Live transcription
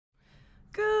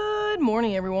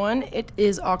morning, everyone. It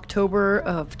is October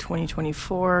of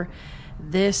 2024.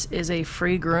 This is a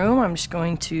free groom. I'm just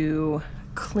going to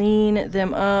clean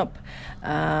them up.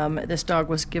 This dog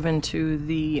was given to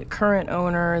the current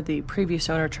owner. The previous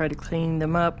owner tried to clean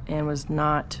them up and was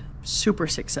not super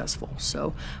successful.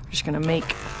 So I'm just gonna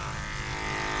make it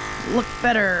look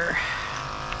better.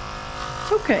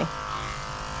 It's okay.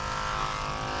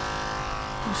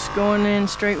 Just going in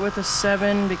straight with a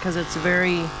 7 because it's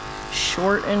very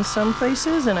short in some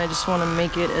places and I just want to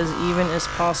make it as even as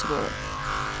possible.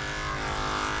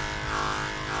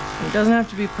 It doesn't have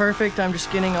to be perfect. I'm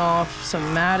just getting off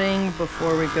some matting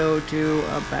before we go do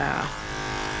a bath.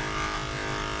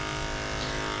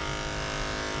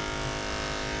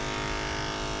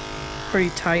 Pretty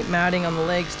tight matting on the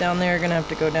legs down there. Gonna have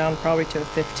to go down probably to a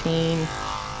 15.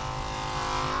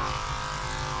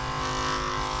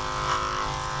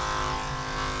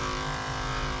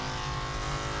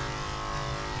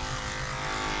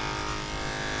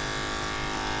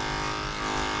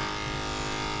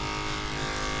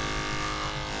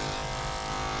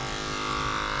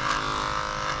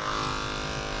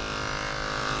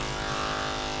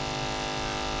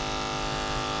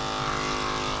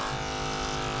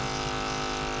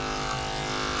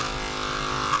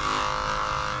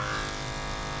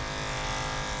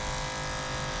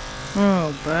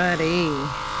 Oh, buddy.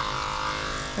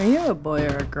 Are you a boy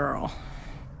or a girl?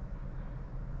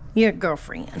 You're a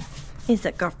girlfriend. He's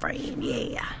a girlfriend,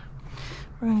 yeah.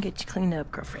 We're gonna get you cleaned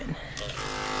up, girlfriend.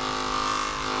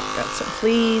 Got some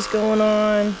fleas going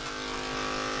on.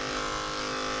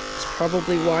 It's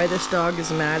probably why this dog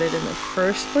is matted in the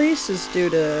first place, is due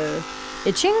to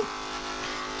itching.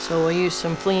 So we'll use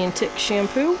some flea and tick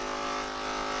shampoo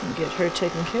and get her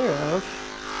taken care of.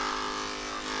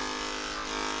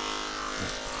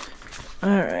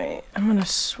 Alright, I'm gonna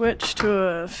switch to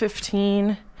a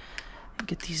 15 and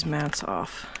get these mats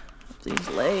off of these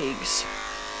legs.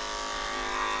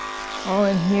 All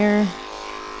in here,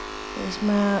 those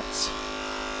mats.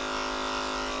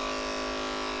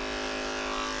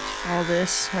 All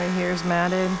this right here is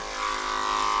matted.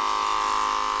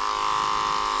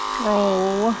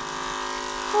 Oh.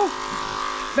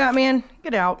 Oh. Batman,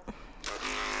 get out.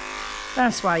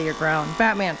 That's why you're growling.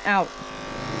 Batman, out.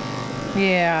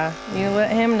 Yeah, you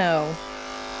let him know.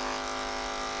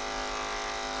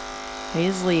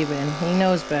 He's leaving. He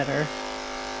knows better.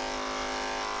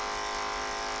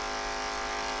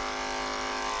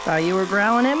 Thought you were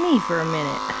growling at me for a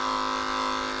minute.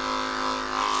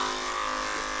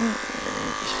 Right.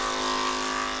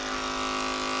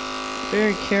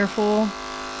 Very careful.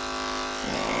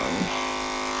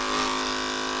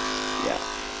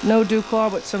 No dew claw,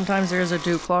 but sometimes there is a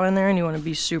dew claw in there and you want to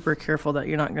be super careful that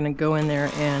you're not going to go in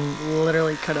there and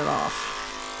literally cut it off,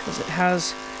 because it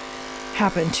has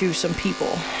happened to some people.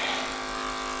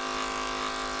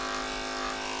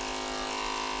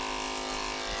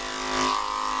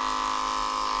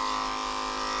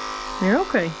 You're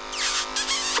okay.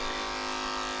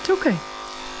 It's okay.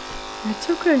 It's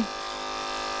okay.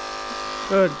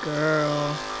 Good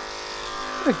girl.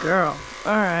 Good girl.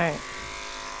 All right.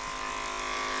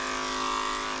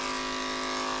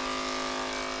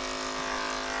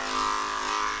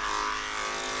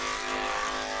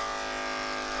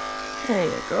 There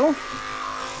you go.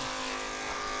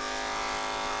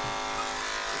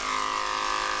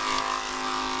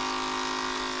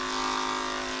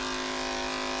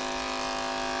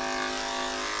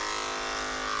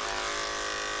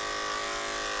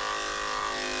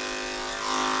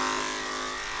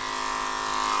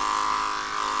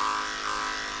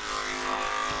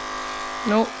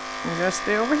 Nope, you gotta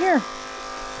stay over here.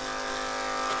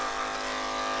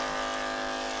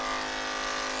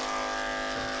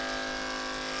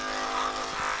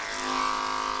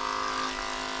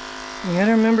 You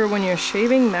gotta remember, when you're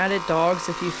shaving matted dogs,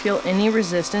 if you feel any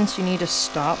resistance, you need to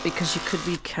stop because you could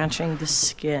be catching the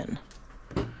skin.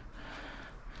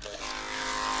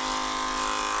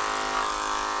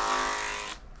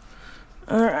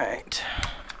 All right.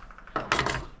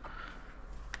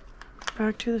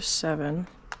 Back to the 7.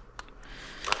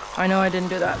 I know I didn't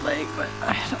do that leg, but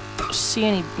I don't see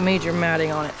any major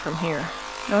matting on it from here.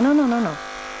 No, no, no, no, no.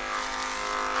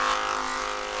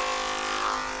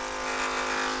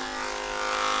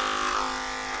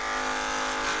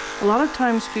 A lot of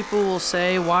times people will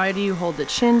say, why do you hold the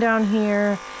chin down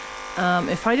here?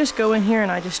 If I just go in here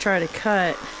and I just try to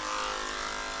cut,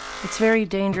 it's very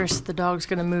dangerous. The dog's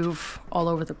gonna move all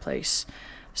over the place.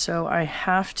 So I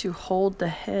have to hold the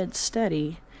head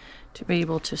steady to be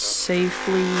able to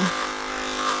safely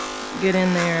get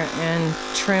in there and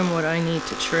trim what I need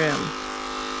to trim.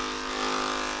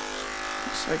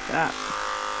 Just like that.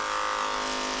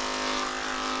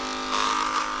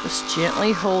 Just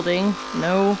gently holding,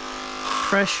 no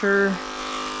pressure.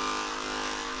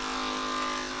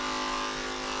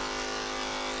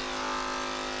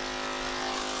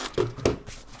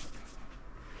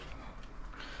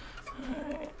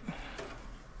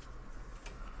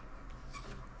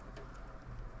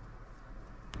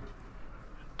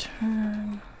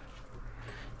 Turn.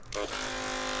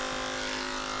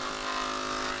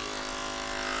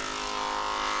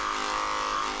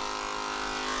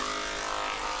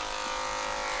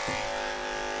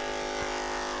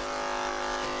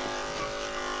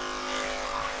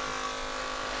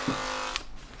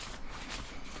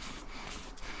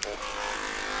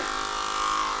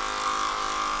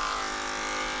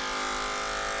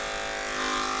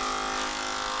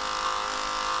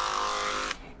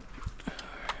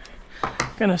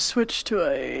 Gonna switch to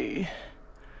a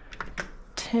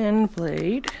 10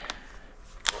 blade.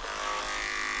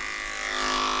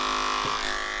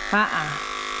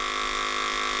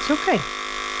 It's okay.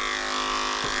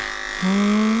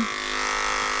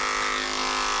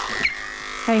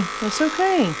 Hey, it's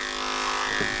okay.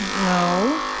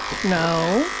 No,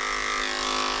 no,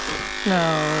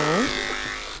 no.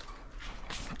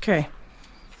 Okay.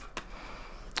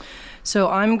 So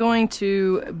I'm going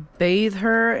to bathe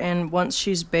her, and once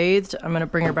she's bathed, I'm gonna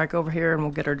bring her back over here and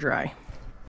we'll get her dry.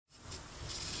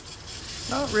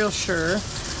 Not real sure,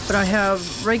 but I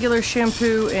have regular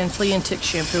shampoo and flea and tick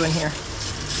shampoo in here.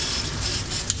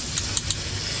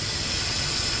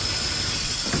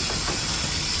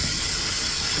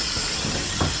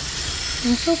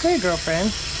 It's okay,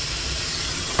 girlfriend.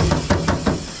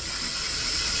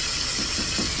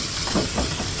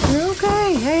 You're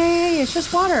okay. Hey, it's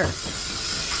just water.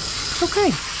 It's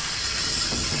okay.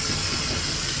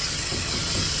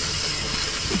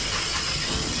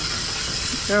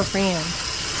 Girlfriend.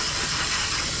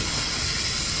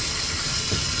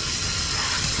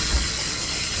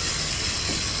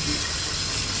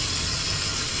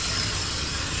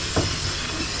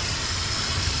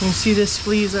 You can see this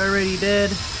flea's already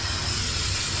dead.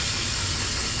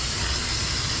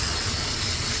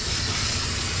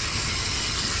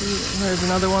 There's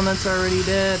another one that's already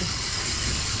dead.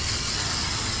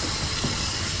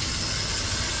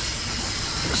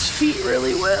 His feet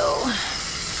really well.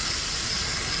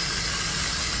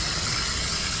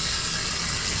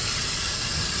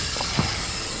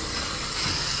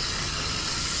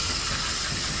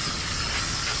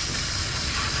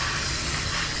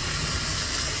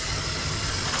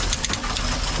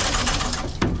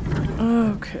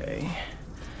 Okay.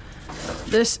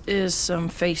 This is some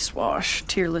face wash,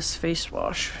 tearless face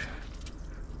wash.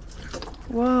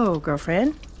 Whoa,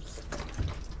 girlfriend.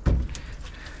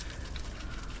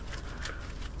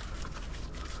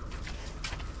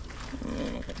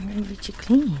 I'm gonna get you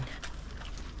clean.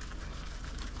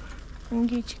 I'm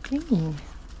gonna get you clean.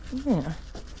 Yeah.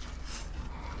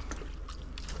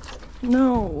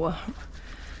 No.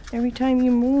 Every time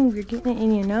you move, you're getting it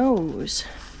in your nose.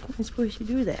 You're not supposed to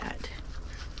do that.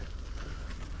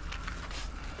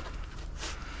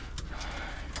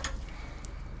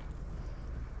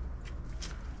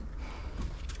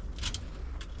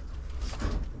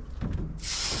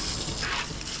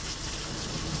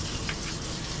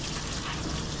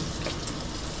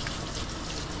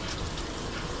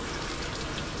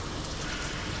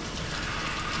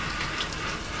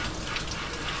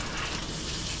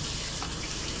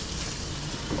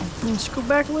 Let's go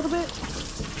back a little bit.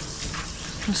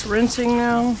 Just rinsing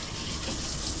now.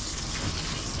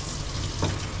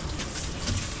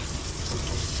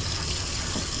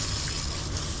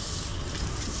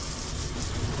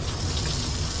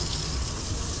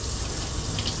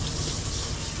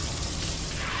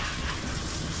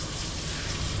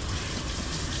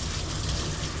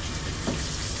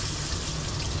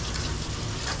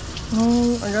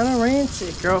 Oh, I gotta rinse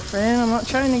it, girlfriend. I'm not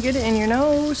trying to get it in your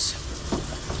nose.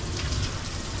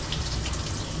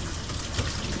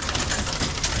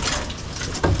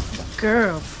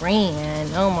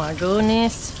 Girlfriend, oh my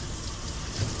goodness.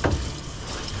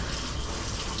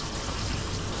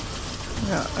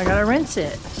 Yeah, I gotta rinse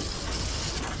it.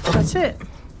 That's it.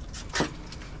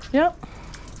 Yep.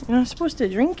 You're not supposed to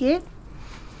drink it.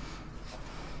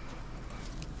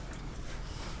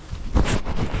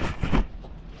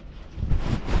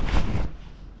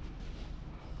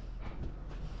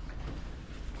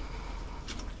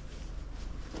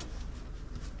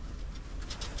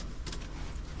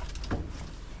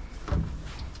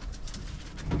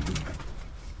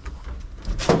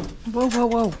 Whoa, whoa,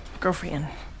 whoa, girlfriend.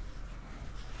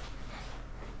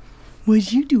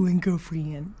 What you doing,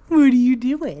 girlfriend? What are you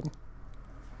doing?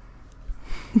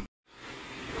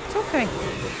 It's okay.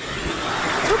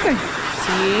 It's okay.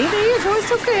 See?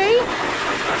 it's okay.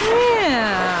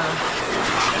 Yeah.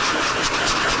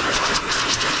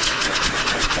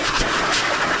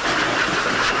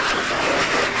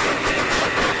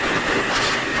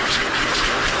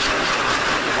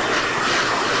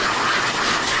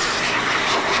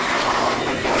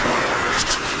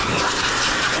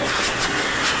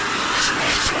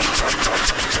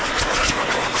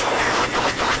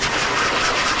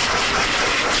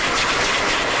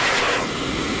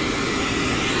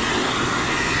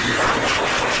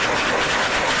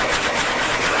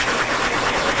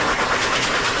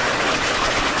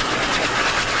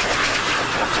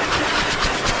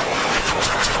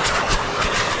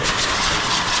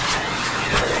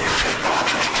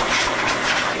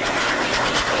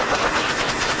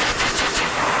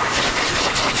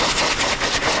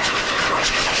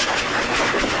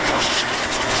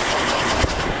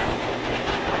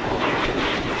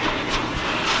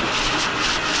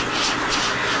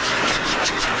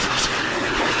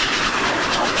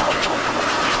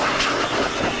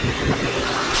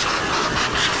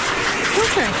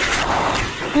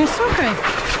 It's okay.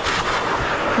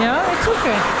 Yeah, it's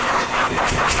okay.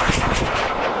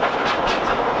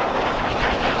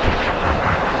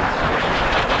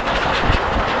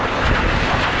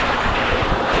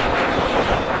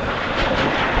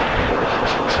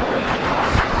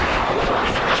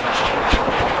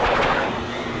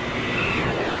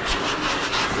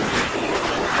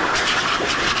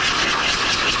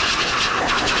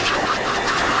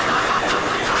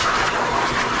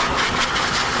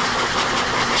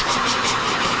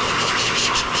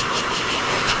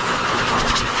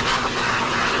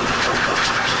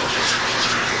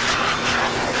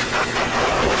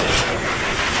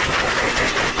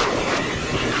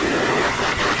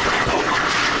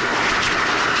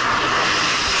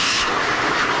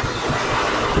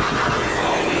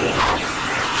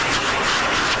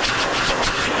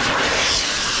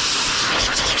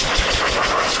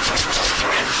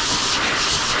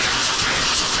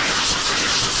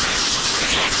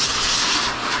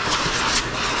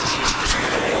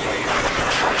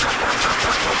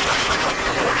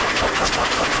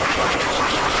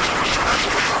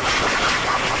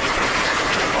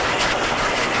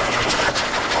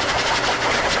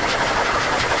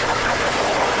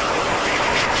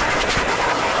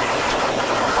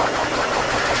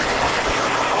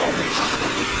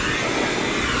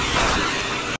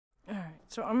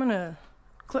 So I'm gonna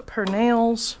clip her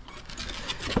nails.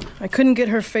 I couldn't get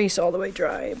her face all the way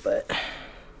dry, but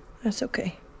that's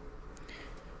okay.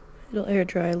 It'll air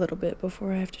dry a little bit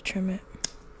before I have to trim it.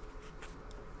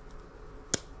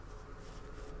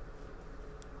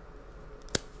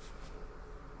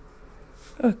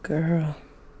 Good girl.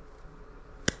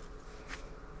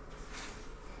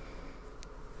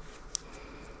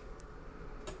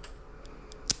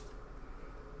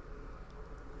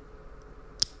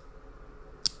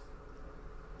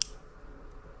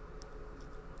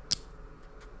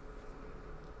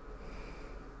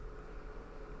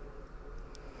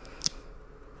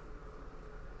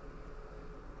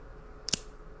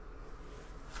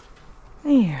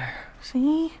 There,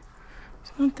 see?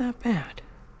 It's not that bad.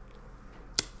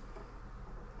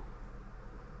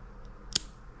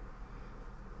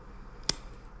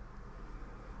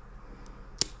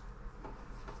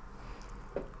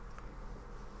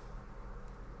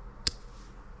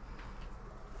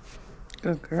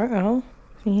 Good girl.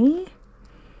 See?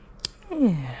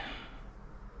 Yeah.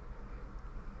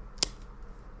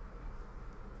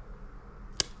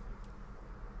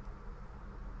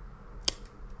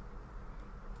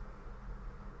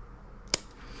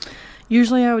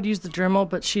 Usually I would use the Dremel,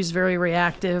 but she's very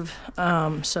reactive,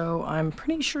 so I'm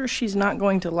pretty sure she's not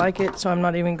going to like it, so I'm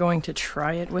not even going to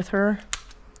try it with her.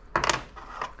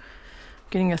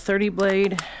 Getting a 30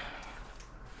 blade.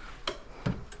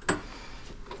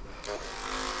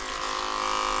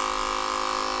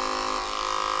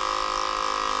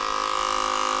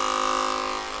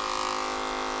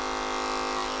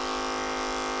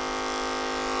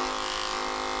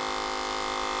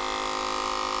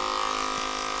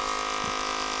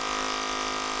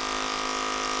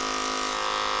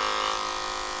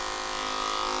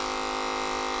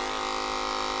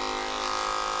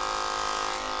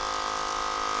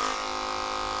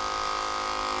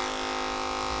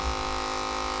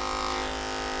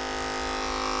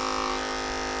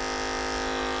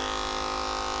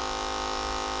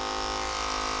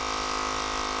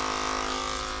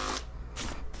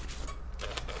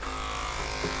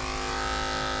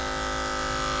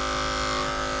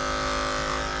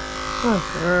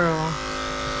 Oh, girl.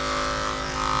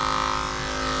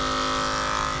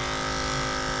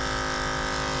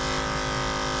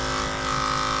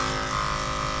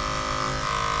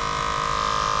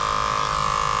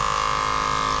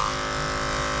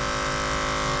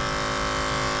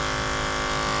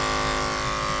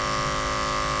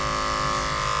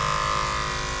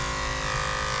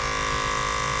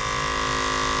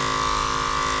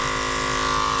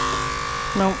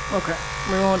 No, okay.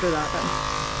 We won't do that then.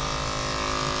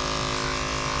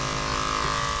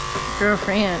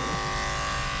 Girlfriend.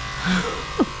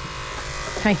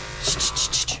 Hey.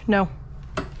 Shh. No.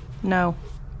 No.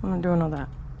 I'm not doing all that.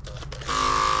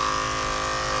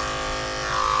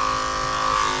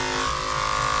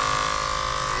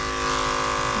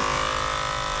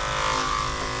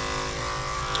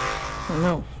 Oh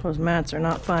no, those mats are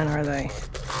not fun, are they?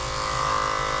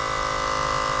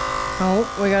 Oh,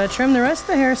 we gotta trim the rest of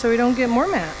the hair so we don't get more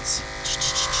mats.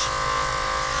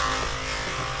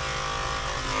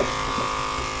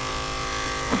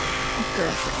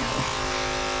 Girlfriend.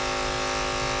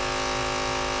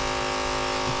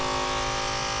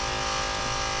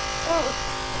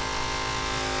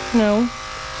 No.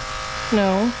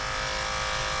 No.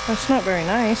 That's not very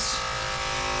nice.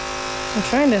 I'm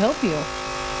trying to help you.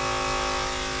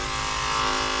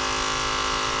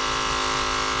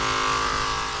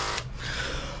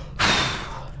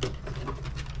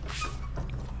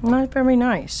 Not very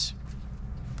nice.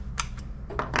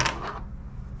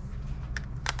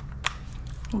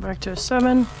 Back to a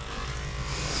 7.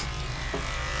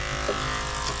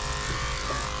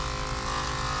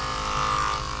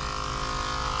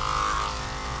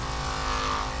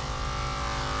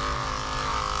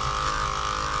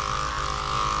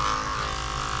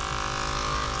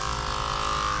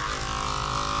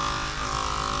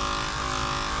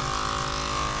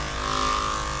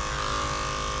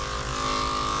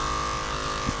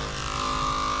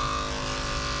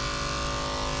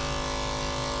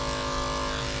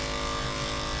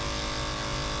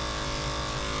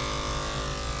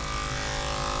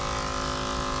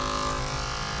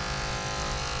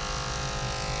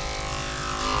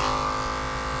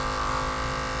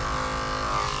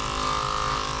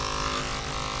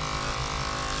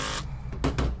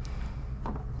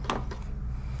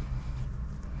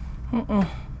 Mm-mm.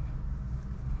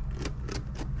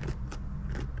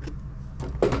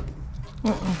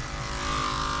 Mm-mm.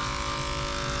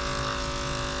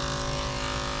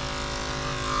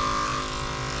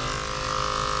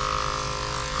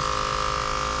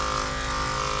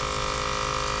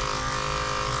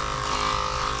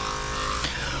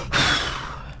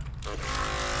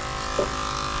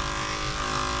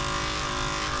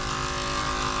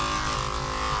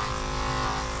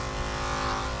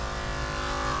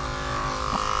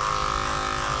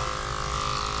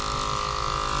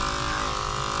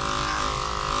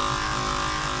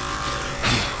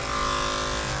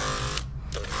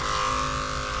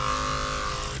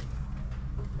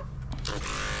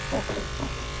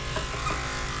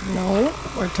 No,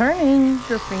 we're turning,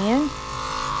 girlfriend.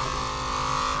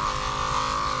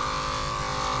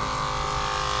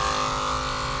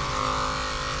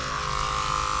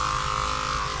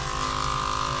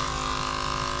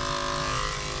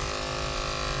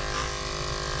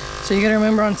 So you gotta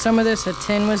remember on some of this a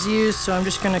 10 was used, so I'm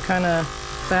just gonna kind of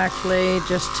backplay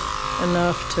just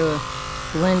enough to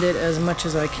blend it as much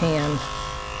as I can.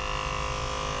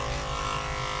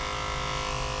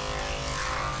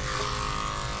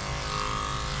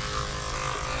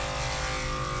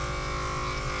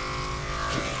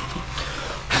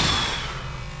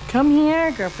 Come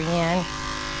here, girlfriend.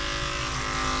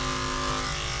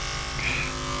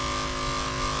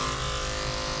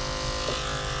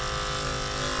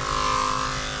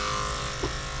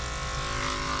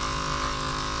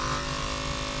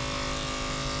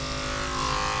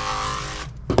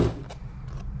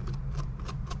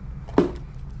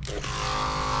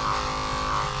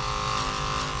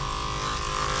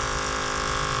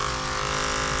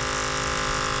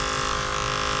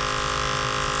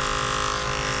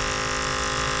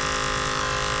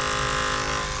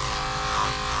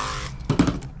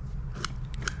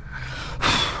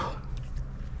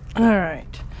 All right,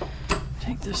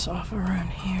 take this off around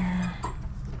here.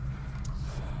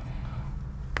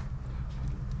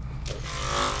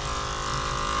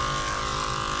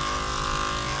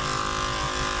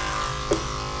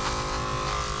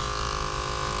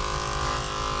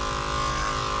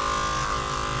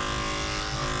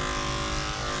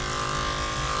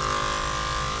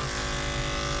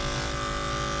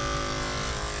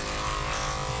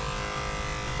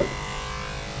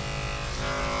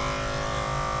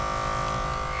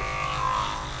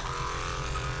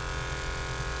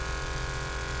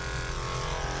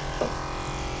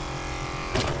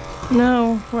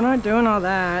 No, we're not doing all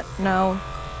that. No,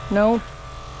 no,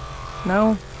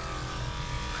 no.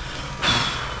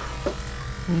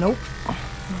 Nope,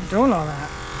 not doing all that.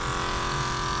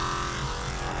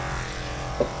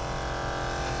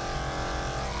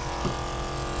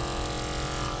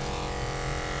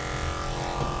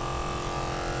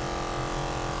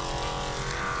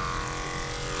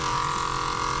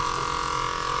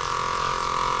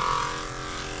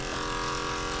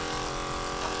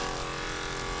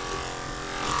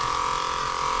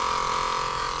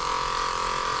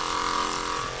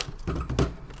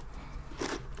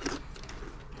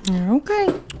 You're okay.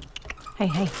 Hey,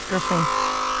 hey, girlfriend.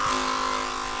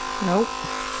 Nope.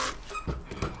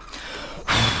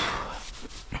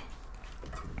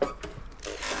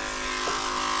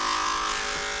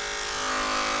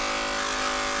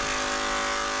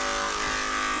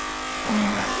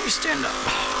 You stand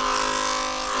up.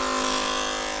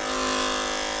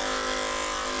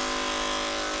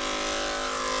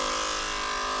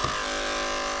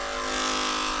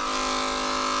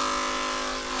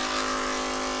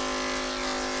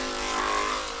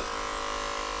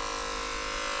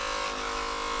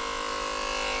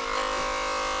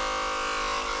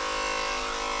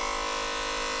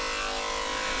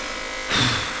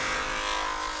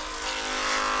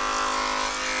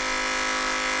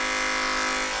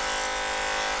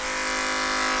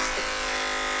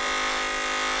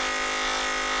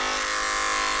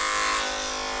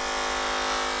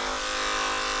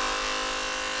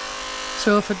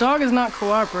 So if a dog is not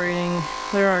cooperating,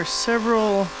 there are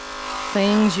several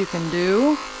things you can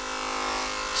do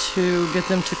to get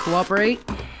them to cooperate,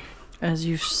 as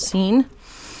you've seen.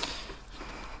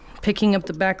 Picking up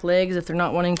the back legs if they're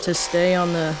not wanting to stay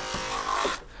on the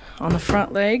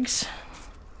front legs.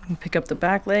 You can pick up the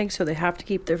back legs so they have to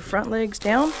keep their front legs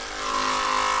down.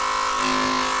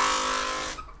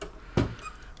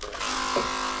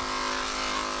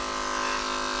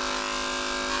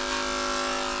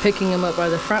 Picking them up by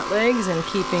the front legs and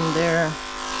keeping their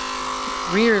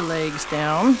rear legs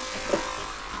down.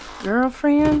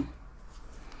 Girlfriend?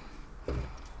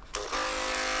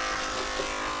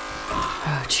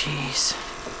 Oh, jeez.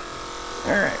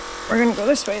 Alright, we're gonna go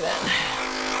this way then.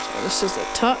 So this is the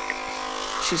tuck.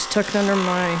 She's tucked under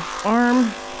my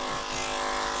arm.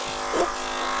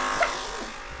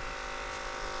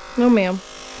 No, ma'am.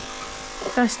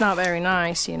 That's not very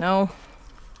nice, you know.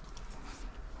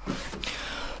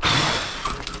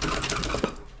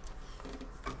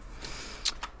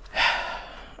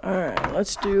 Alright,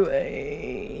 let's do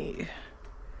a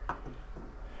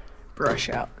brush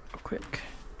out real quick.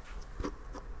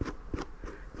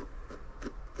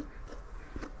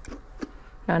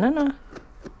 No.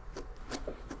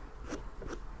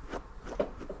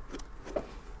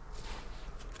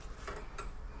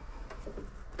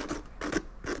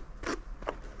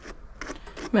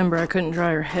 Remember, I couldn't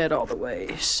dry her head all the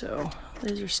way, so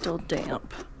these are still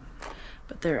damp,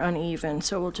 but they're uneven,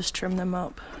 so we'll just trim them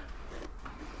up.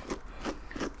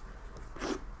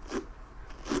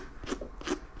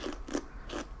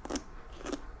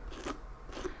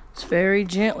 Very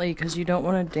gently because you don't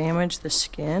want to damage the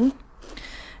skin.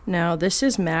 Now this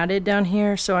is matted down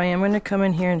here, so I am going to come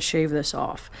in here and shave this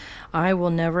off. I will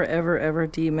never ever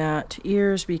demat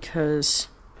ears because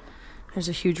there's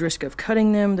a huge risk of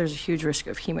cutting them. There's a huge risk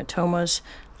of hematomas.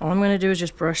 All I'm going to do is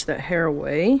just brush that hair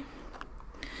away.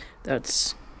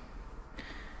 That's,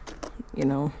 you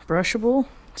know, brushable.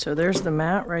 So there's the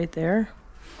mat right there.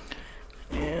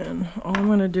 And all I'm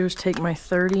going to do is take my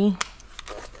 30.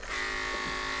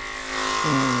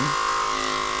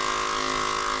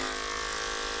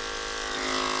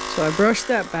 So I brush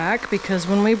that back because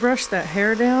when we brush that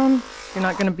hair down, you're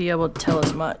not going to be able to tell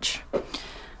as much.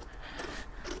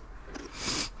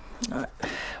 We'll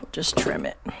just trim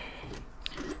it.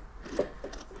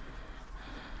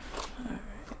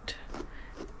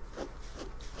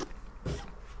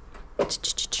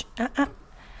 Alright.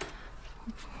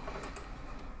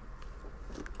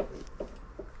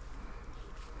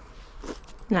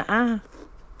 Nuh-uh.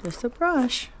 Just a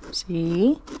brush.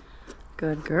 See?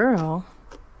 Good girl.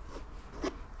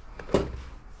 I'm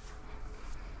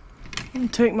gonna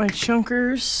take my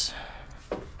chunkers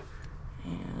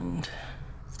and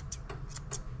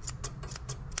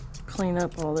clean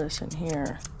up all this in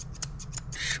here.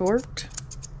 Short.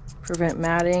 Prevent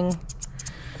matting.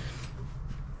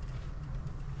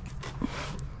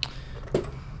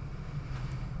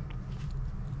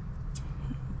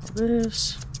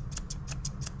 This.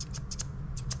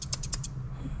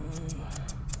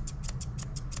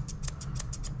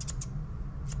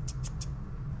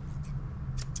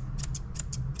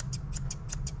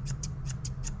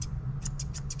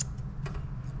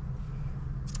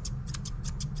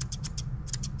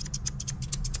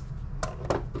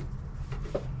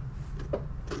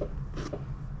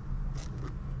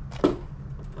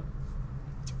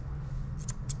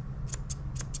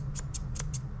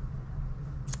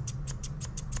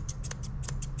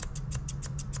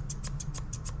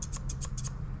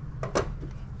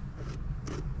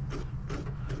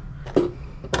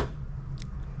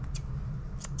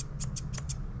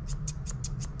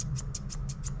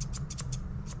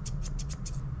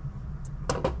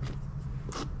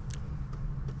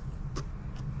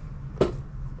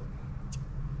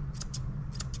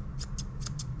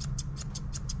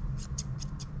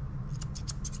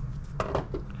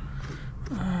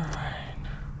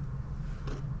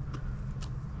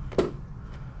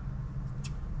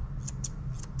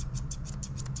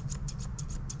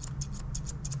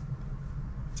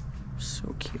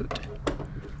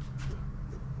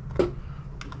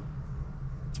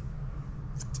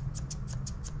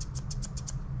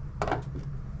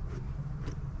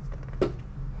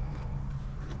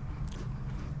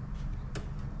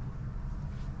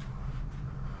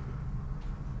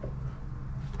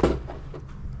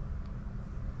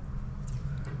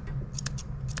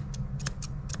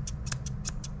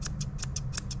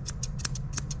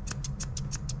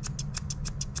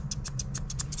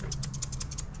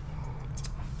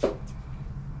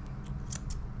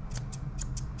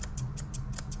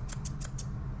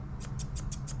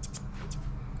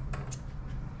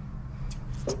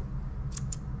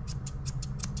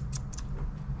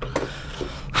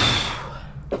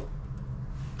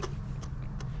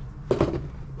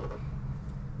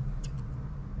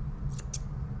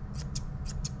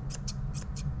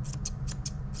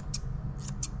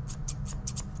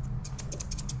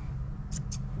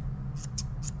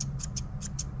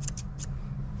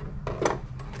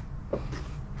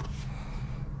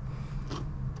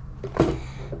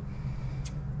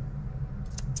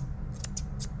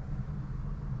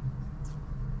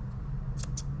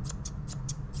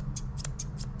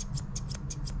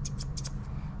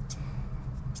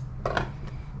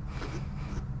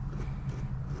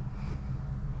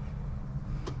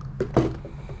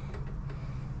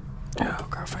 Oh,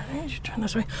 girlfriend, I need you to turn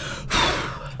this way.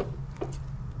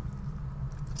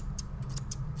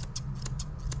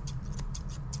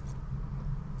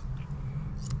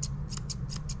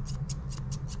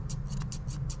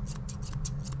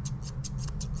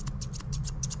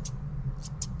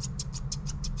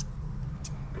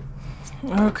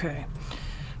 Okay.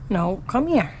 No, come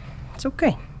here. It's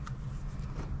okay.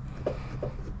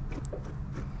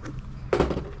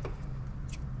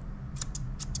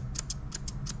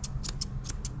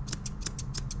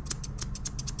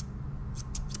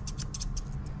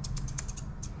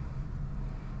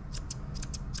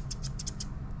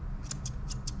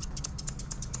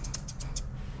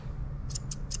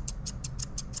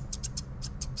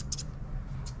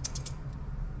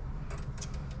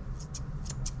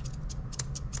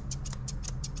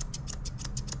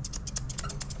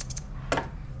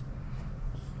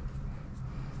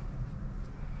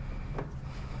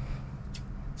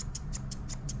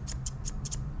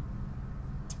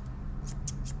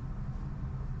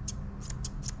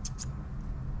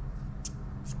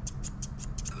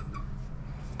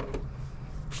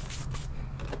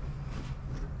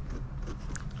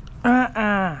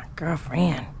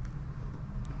 Girlfriend.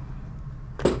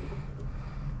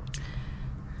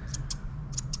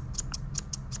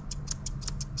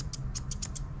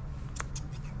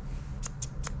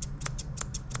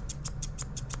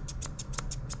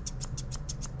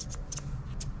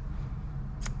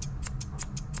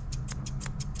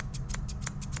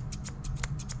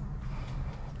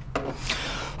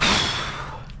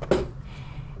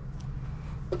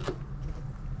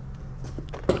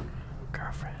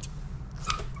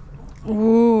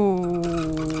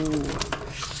 Ooh,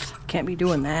 can't be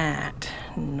doing that.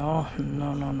 No,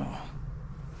 no, no, no.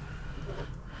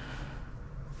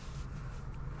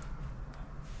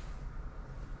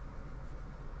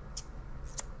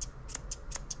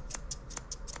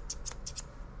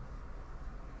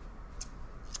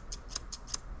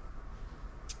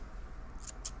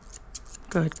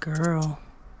 Good girl.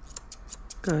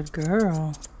 Good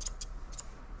girl.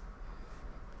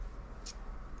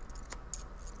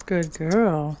 Good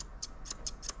girl.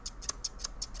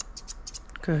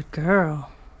 Good girl.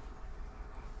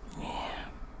 Yeah.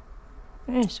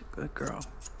 It's a good girl.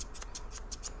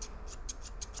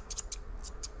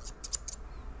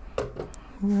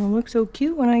 You'll look so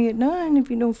cute when I get done if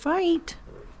you don't fight.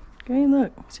 Okay,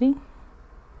 look. See?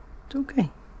 It's okay.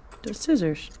 Just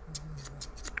scissors.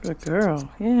 Good girl.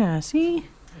 Yeah, see?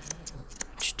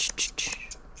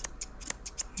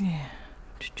 Yeah.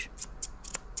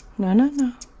 No, no,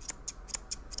 no.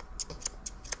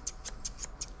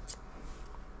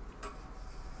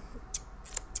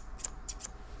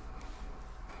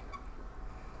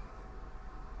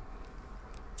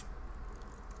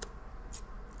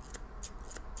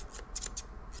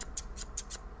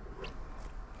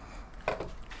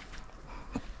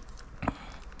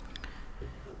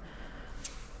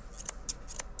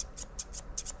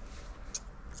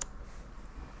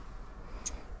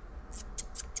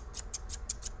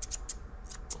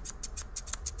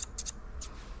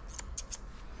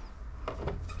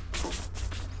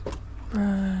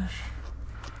 Brush.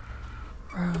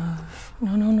 Brush.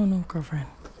 No, no, no, no, girlfriend.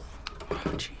 Oh,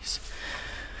 jeez.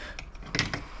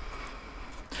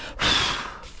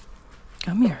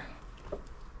 Come here.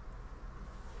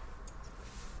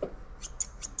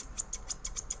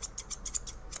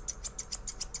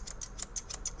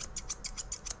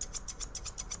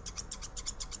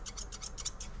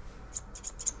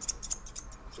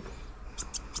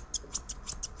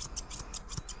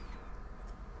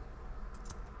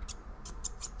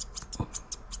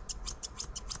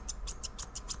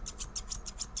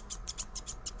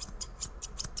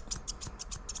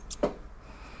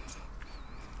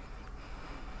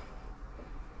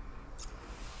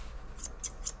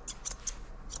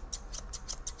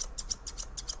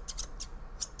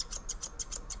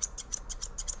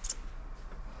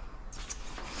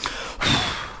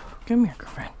 Come here,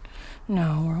 girlfriend.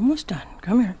 No, we're almost done.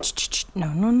 Come here.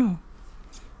 No, no, no.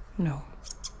 No.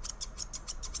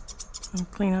 I'll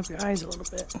clean up your eyes a little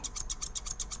bit.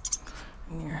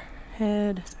 And your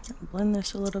head. Blend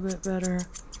this a little bit better.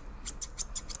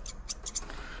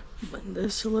 Blend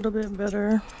this a little bit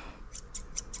better.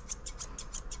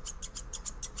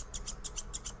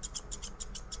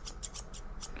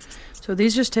 So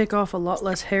these just take off a lot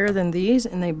less hair than these,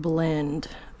 and they blend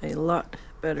a lot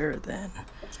better than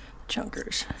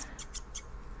chunkers.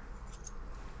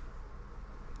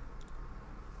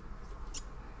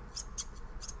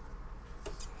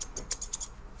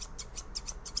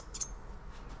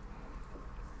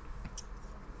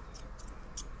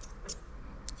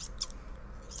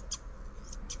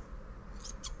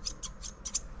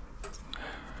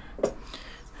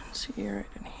 here, right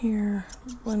in here.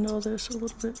 Blend all this a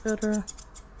little bit better.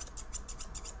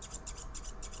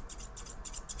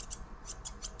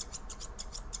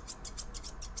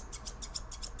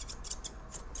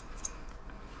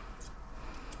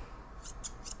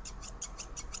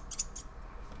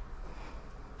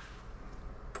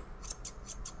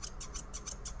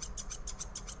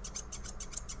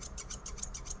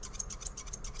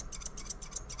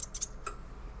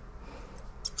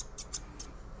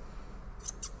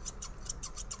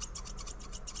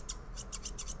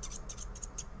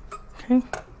 Okay.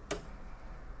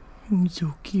 He's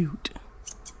so cute.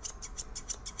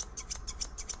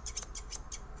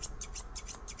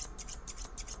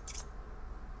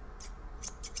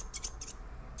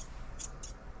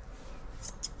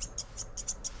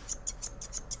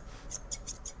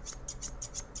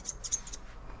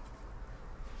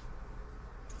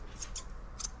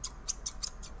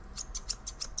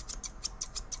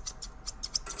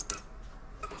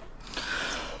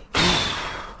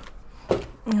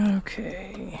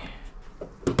 Okay.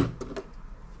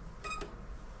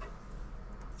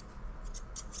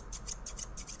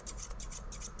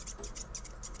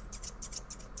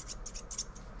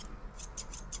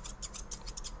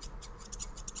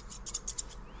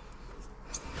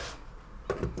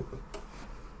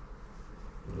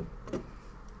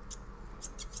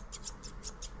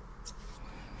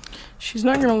 She's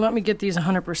not gonna let me get these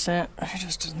 100%. She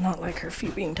just does not like her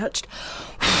feet being touched.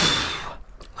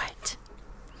 What?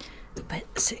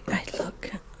 But see, I look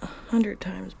 100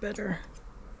 times better.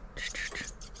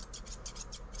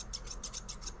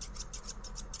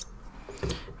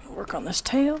 Work on this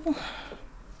tail.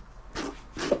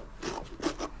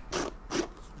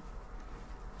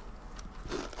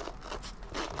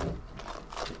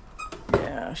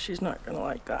 Yeah, she's not gonna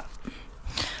like that.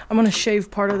 I'm gonna shave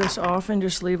part of this off and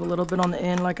just leave a little bit on the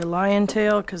end like a lion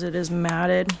tail because it is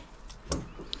matted,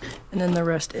 and then the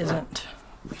rest isn't.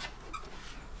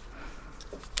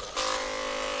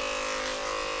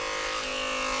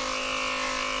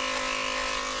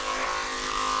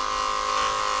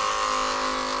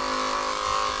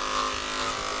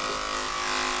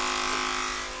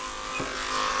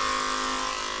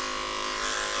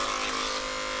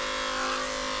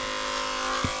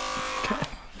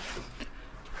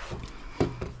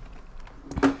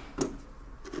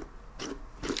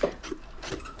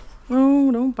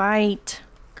 No, don't bite,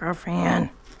 girlfriend.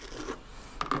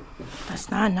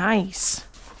 That's not nice.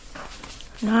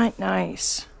 Not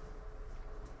nice.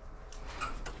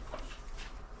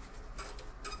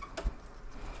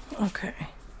 Okay.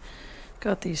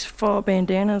 Got these fall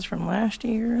bandanas from last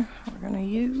year we're gonna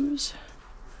use.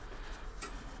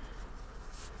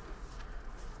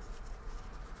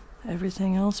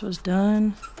 Everything else was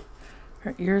done.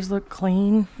 Her ears look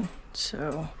clean,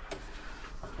 so.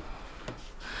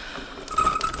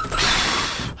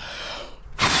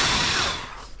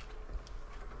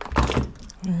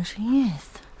 There she is.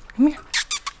 Come here.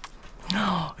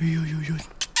 Oh,